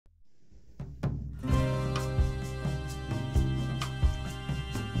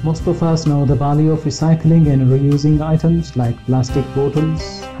Most of us know the value of recycling and reusing items like plastic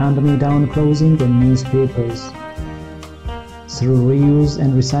bottles, hand-me-down clothing, and newspapers. Through reuse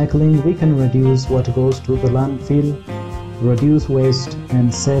and recycling, we can reduce what goes to the landfill, reduce waste,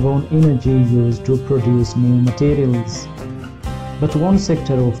 and save on energy used to produce new materials. But one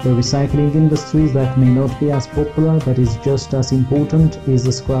sector of the recycling industry that may not be as popular but is just as important is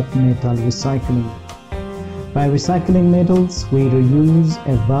the scrap metal recycling. By recycling metals, we reuse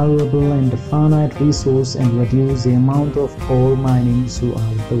a valuable and finite resource and reduce the amount of ore mining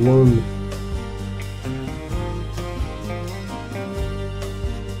throughout the world.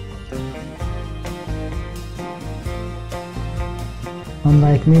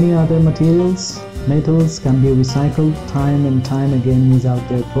 Unlike many other materials, metals can be recycled time and time again without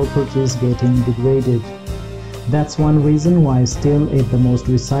their properties getting degraded. That's one reason why steel is the most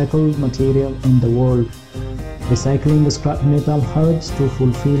recycled material in the world. Recycling scrap metal helps to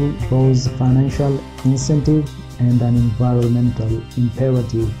fulfill both financial incentive and an environmental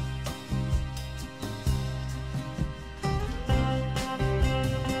imperative.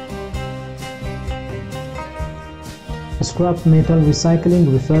 Scrap metal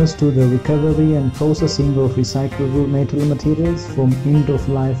recycling refers to the recovery and processing of recyclable metal materials from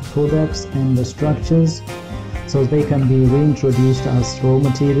end-of-life products and structures so they can be reintroduced as raw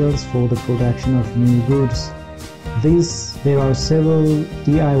materials for the production of new goods. There are several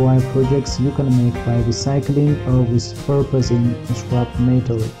DIY projects you can make by recycling or repurposing scrap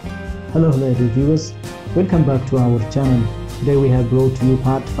metal. Hello viewers, welcome back to our channel. Today we have brought to you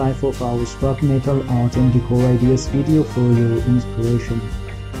part 5 of our scrap metal art and decor ideas video for your inspiration.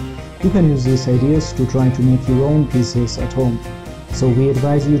 You can use these ideas to try to make your own pieces at home. So we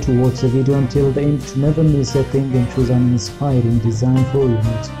advise you to watch the video until the end to never miss a thing and choose an inspiring design for your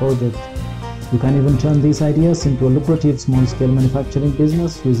next project. You can even turn these ideas into a lucrative small-scale manufacturing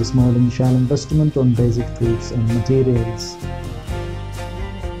business with a small initial investment on basic tools and materials.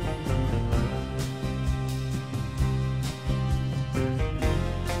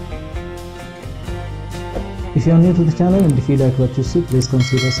 If you are new to the channel and if you like what you see, please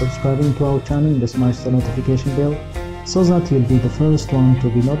consider subscribing to our channel and smash the notification bell so that you'll be the first one to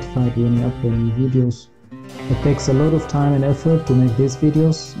be notified when we upload new videos. It takes a lot of time and effort to make these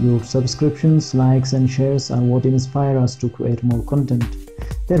videos. Your subscriptions, likes and shares are what inspire us to create more content.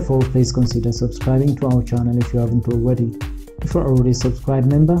 Therefore, please consider subscribing to our channel if you haven't already. If you are already a subscribed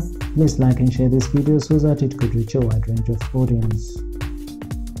member, please like and share this video so that it could reach a wide range of audience.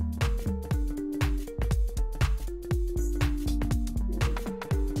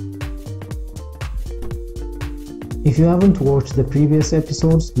 If you haven't watched the previous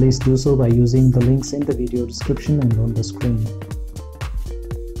episodes, please do so by using the links in the video description and on the screen.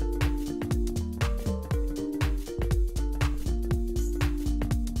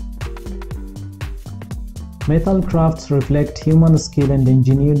 Metal crafts reflect human skill and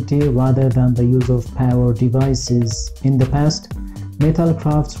ingenuity rather than the use of power devices. In the past, metal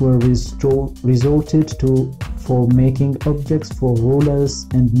crafts were resorted to for making objects for rulers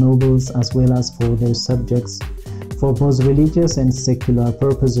and nobles as well as for their subjects, for both religious and secular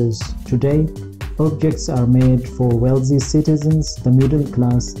purposes. Today, objects are made for wealthy citizens, the middle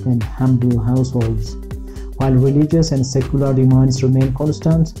class, and humble households. While religious and secular demands remain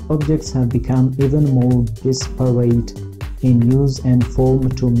constant, objects have become even more disparate in use and form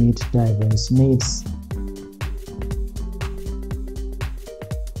to meet diverse needs.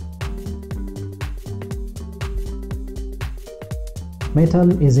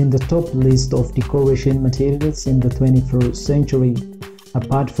 Metal is in the top list of decoration materials in the 21st century.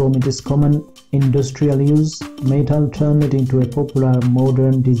 Apart from its common industrial use, metal turned into a popular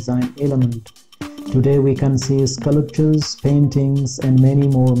modern design element. Today we can see sculptures, paintings, and many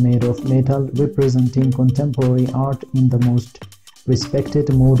more made of metal representing contemporary art in the most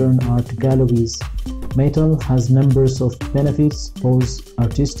respected modern art galleries. Metal has numbers of benefits both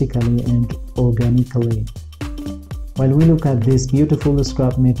artistically and organically. While we look at these beautiful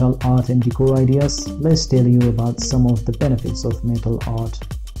scrap metal art and decor ideas, let's tell you about some of the benefits of metal art.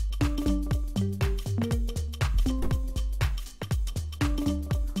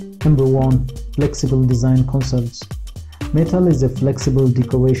 Number 1. Flexible design concepts. Metal is a flexible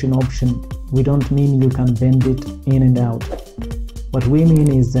decoration option. We don't mean you can bend it in and out. What we mean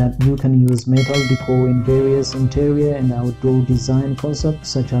is that you can use metal decor in various interior and outdoor design concepts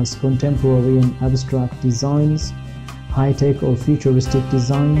such as contemporary and abstract designs, high-tech or futuristic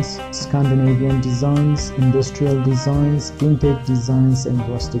designs, Scandinavian designs, industrial designs, vintage designs, and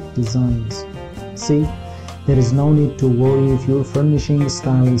rustic designs. See, there is no need to worry if your furnishing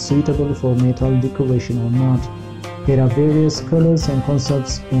style is suitable for metal decoration or not. There are various colors and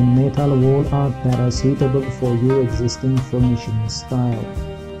concepts in metal wall art that are suitable for your existing furnishing style.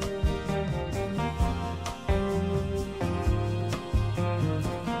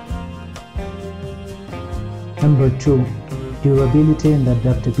 Number 2. Durability and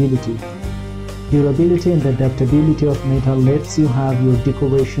adaptability. Durability and adaptability of metal lets you have your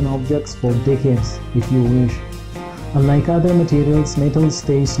decoration objects for decades if you wish. Unlike other materials, metal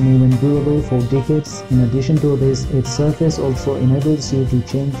stays new and durable for decades. In addition to this, its surface also enables you to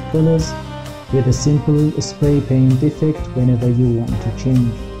change colors with a simple spray paint effect whenever you want to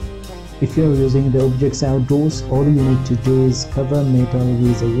change. If you are using the objects outdoors, all you need to do is cover metal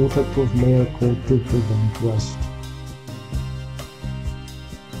with a waterproof layer coat to prevent rust.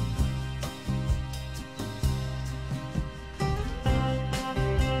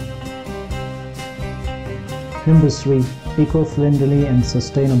 Number 3. Eco-friendly and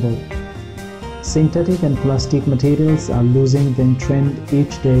sustainable. Synthetic and plastic materials are losing their trend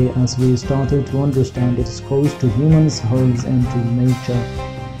each day as we started to understand its cost to humans, health, and to nature.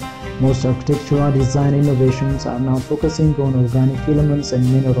 Most architectural design innovations are now focusing on organic elements and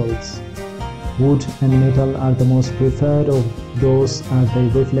minerals. Wood and metal are the most preferred of those as they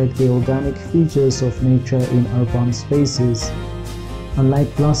reflect the organic features of nature in urban spaces. Unlike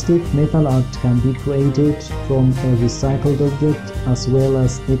plastic, metal art can be created from a recycled object as well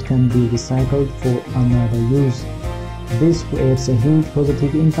as it can be recycled for another use. This creates a huge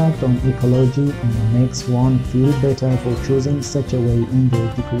positive impact on ecology and makes one feel better for choosing such a way in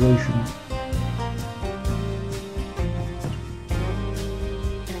their decoration.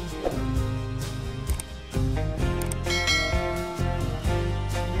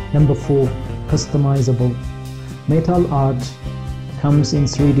 Number 4. Customizable. Metal art comes in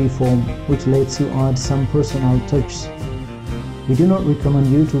 3D form, which lets you add some personal touches. We do not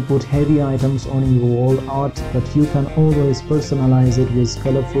recommend you to put heavy items on your wall art, but you can always personalize it with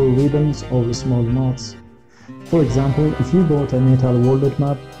colorful ribbons or small knots. For example, if you bought a metal welded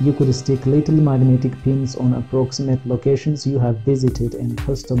map, you could stick little magnetic pins on approximate locations you have visited and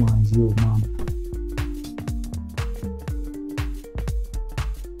customize your map.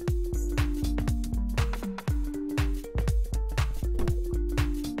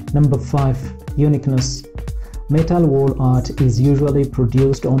 Number 5. Uniqueness. Metal wall art is usually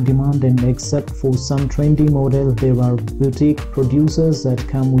produced on demand, and except for some trendy models, there are boutique producers that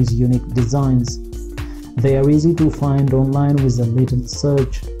come with unique designs. They are easy to find online with a little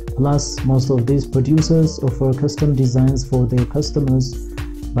search. Plus, most of these producers offer custom designs for their customers,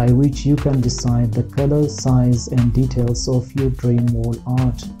 by which you can decide the color, size, and details of your dream wall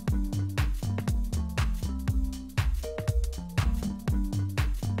art.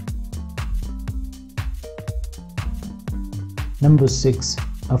 Number 6.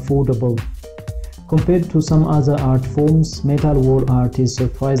 Affordable. Compared to some other art forms, metal wall art is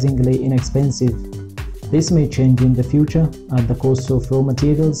surprisingly inexpensive. This may change in the future as the cost of raw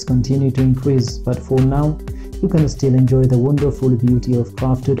materials continue to increase, but for now, you can still enjoy the wonderful beauty of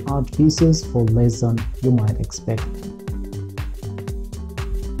crafted art pieces for less than you might expect.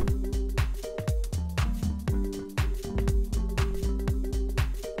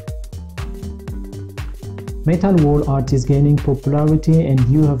 Metal wall art is gaining popularity, and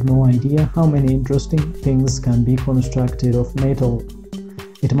you have no idea how many interesting things can be constructed of metal.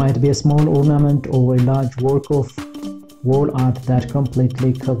 It might be a small ornament or a large work of wall art that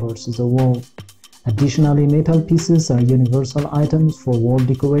completely covers the wall. Additionally, metal pieces are universal items for wall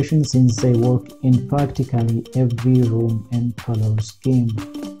decoration since they work in practically every room and color scheme.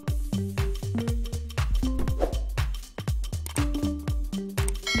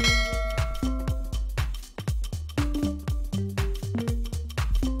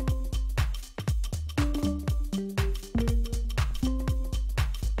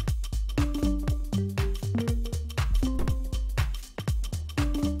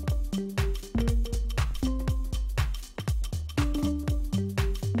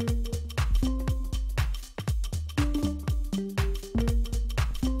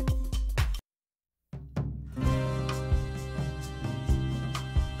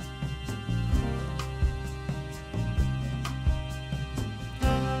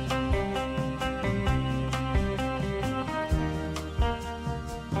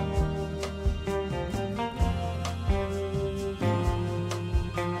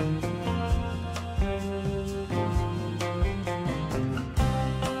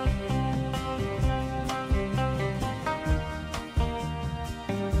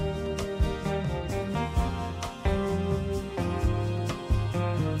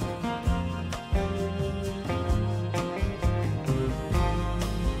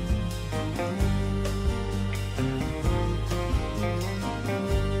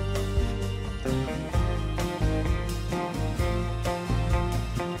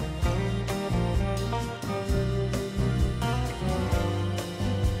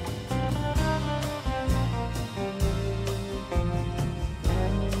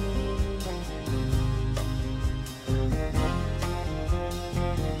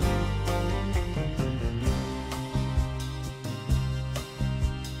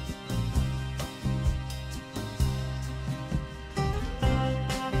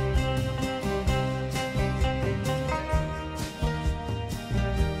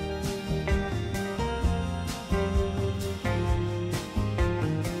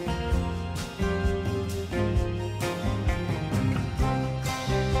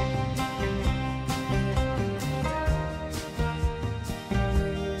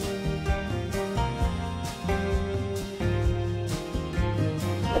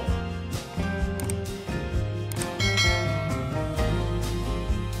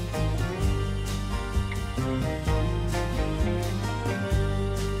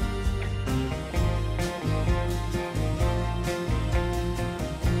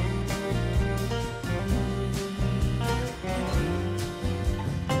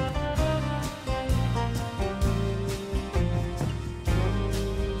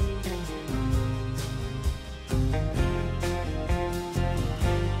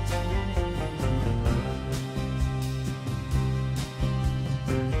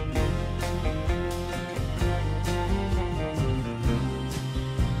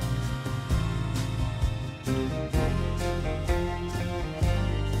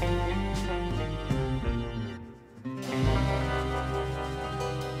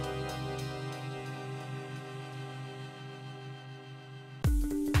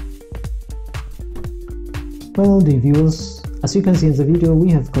 Well, the viewers, as you can see in the video,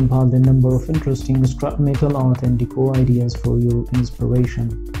 we have compiled a number of interesting scrap metal art and decor ideas for your inspiration.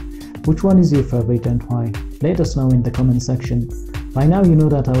 Which one is your favorite and why? Let us know in the comment section. By now you know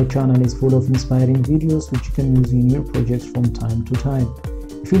that our channel is full of inspiring videos which you can use in your projects from time to time.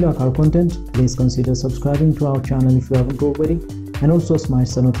 If you like our content, please consider subscribing to our channel if you haven't already, and also smash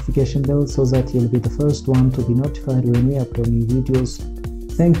the notification bell so that you'll be the first one to be notified when we upload new videos.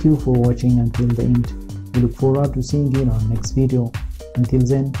 Thank you for watching until the end. We look forward to seeing you in our next video. Until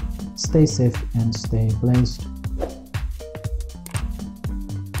then, stay safe and stay blessed.